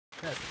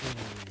Testing.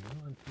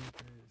 1, 2,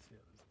 3. See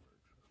how this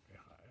works. Okay,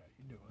 hi. How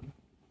you doing?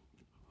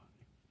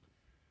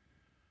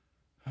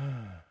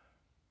 Hi.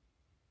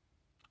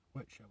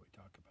 What shall we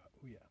talk about?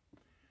 Oh yeah,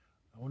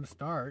 I want to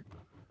start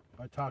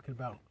by talking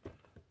about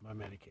my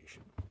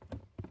medication.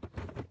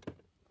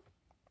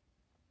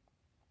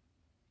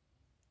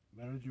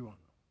 Marijuana.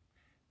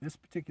 This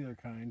particular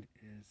kind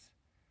is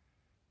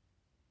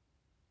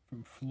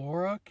from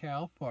Flora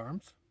Cal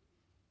Farms,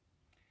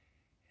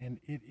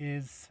 and it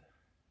is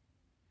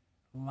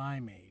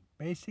limeade.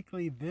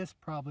 Basically, this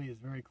probably is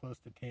very close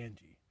to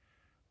Tangy,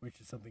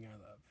 which is something I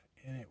love,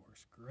 and it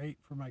works great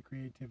for my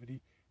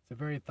creativity. It's a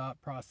very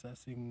thought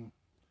processing,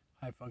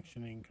 high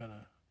functioning kind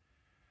of,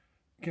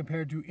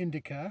 compared to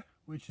indica,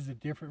 which is a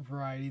different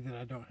variety that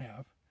I don't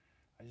have.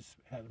 I just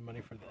had the money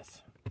for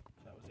this.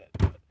 That was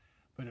it.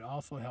 But it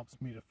also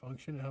helps me to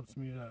function. It helps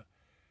me to,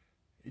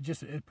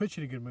 it puts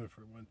you in a good mood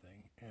for one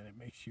thing, and it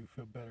makes you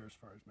feel better as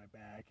far as my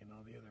back and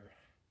all the other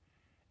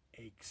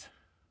aches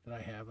that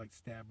I have, like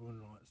stab wound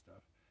and all that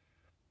stuff.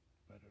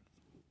 But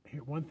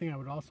here, one thing I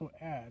would also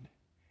add,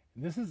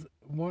 and this is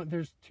one,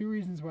 there's two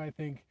reasons why I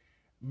think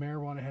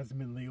marijuana hasn't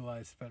been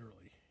legalized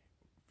federally.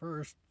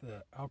 First,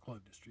 the alcohol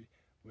industry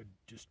would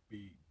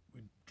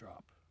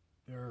drop.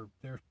 Their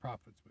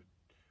profits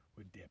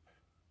would dip.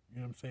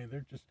 You know what I'm saying?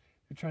 They're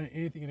trying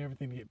anything and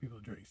everything to get people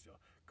to drink still.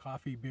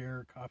 Coffee,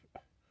 beer, coffee.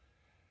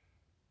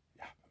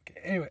 Yeah,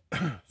 okay. Anyway,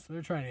 so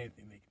they're trying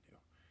anything they can do.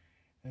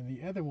 And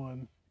the other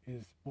one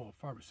is, well,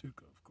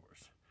 pharmaceutical, of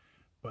course.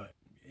 But,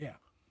 yeah,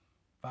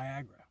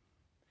 Viagra.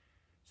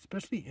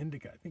 Especially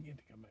indica. I think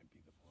indica might be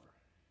the more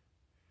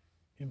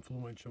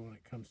influential when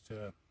it comes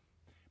to,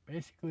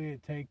 basically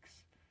it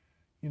takes,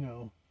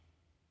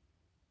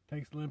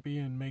 takes limpy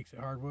and makes it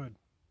hardwood.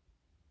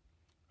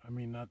 I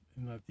mean, not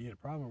that you had a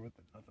problem with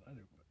it, not that I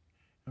do,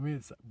 but I mean,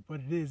 it's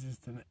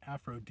an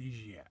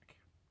aphrodisiac.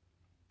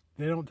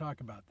 They don't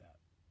talk about that,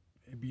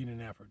 it being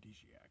an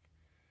aphrodisiac,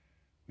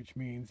 which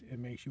means it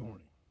makes you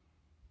horny,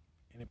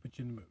 and it puts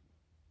you in the mood.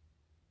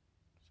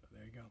 So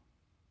there you go.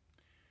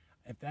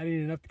 If that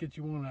ain't enough to get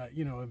you want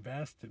to,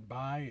 invest and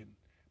buy and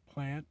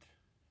plant,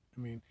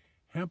 I mean,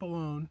 hemp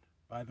alone,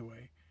 by the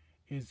way,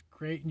 is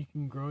great, and you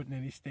can grow it in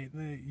any state in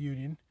the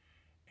union,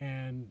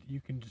 and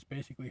you can just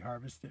basically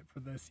harvest it for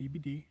the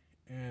CBD,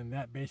 and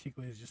that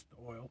basically is just the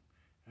oil.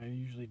 And I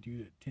usually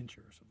do a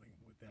tincture or something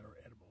with that, or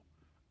edible.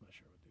 I'm not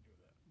sure what they do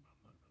with that. I'm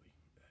not really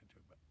that into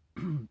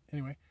it, but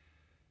anyway,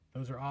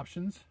 those are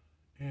options.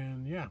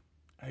 And yeah,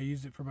 I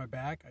use it for my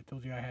back. I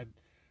told you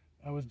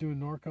I was doing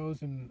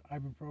Norcos and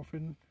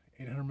ibuprofen,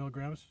 800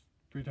 milligrams,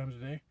 3 times a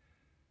day,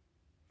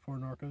 4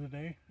 Norcos a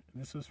day.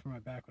 And this was for my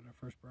back when I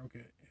first broke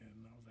it,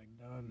 and I was like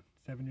done.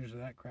 7 years of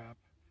that crap,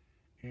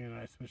 and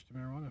I switched to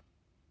marijuana,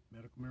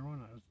 medical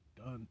marijuana. I was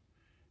done.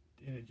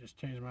 And it just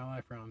changed my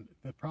life around.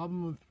 The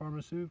problem with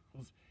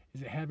pharmaceuticals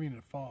is it had me in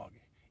a fog.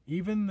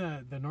 Even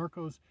the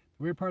Norcos,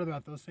 the weird part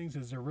about those things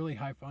is they're really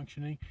high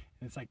functioning,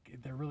 and it's like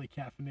they're really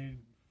caffeinated.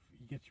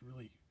 You get you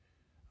really,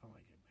 I don't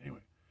like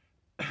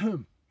it.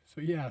 Anyway,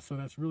 so yeah, so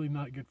that's really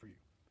not good for you.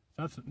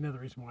 So that's another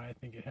reason why I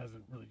think it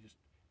hasn't really just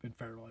been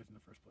federalized in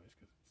the first place,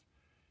 because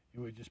it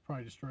would just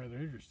probably destroy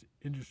other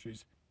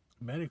industries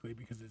medically,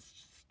 because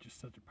it's just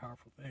such a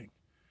powerful thing.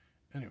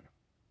 Anyway,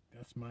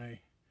 that's my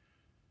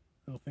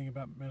little thing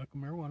about medical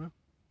marijuana,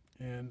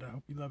 and I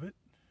hope you love it.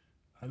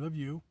 I love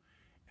you,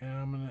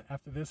 and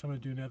after this, I'm gonna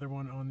do another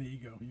one on the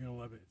ego. You're gonna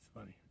love it. It's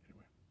funny.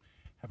 Anyway,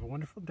 have a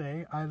wonderful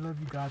day. I love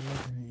you. God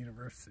loves you, and the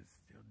universe is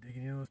still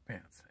digging in those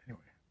pants.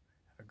 Anyway,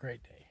 have a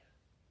great day.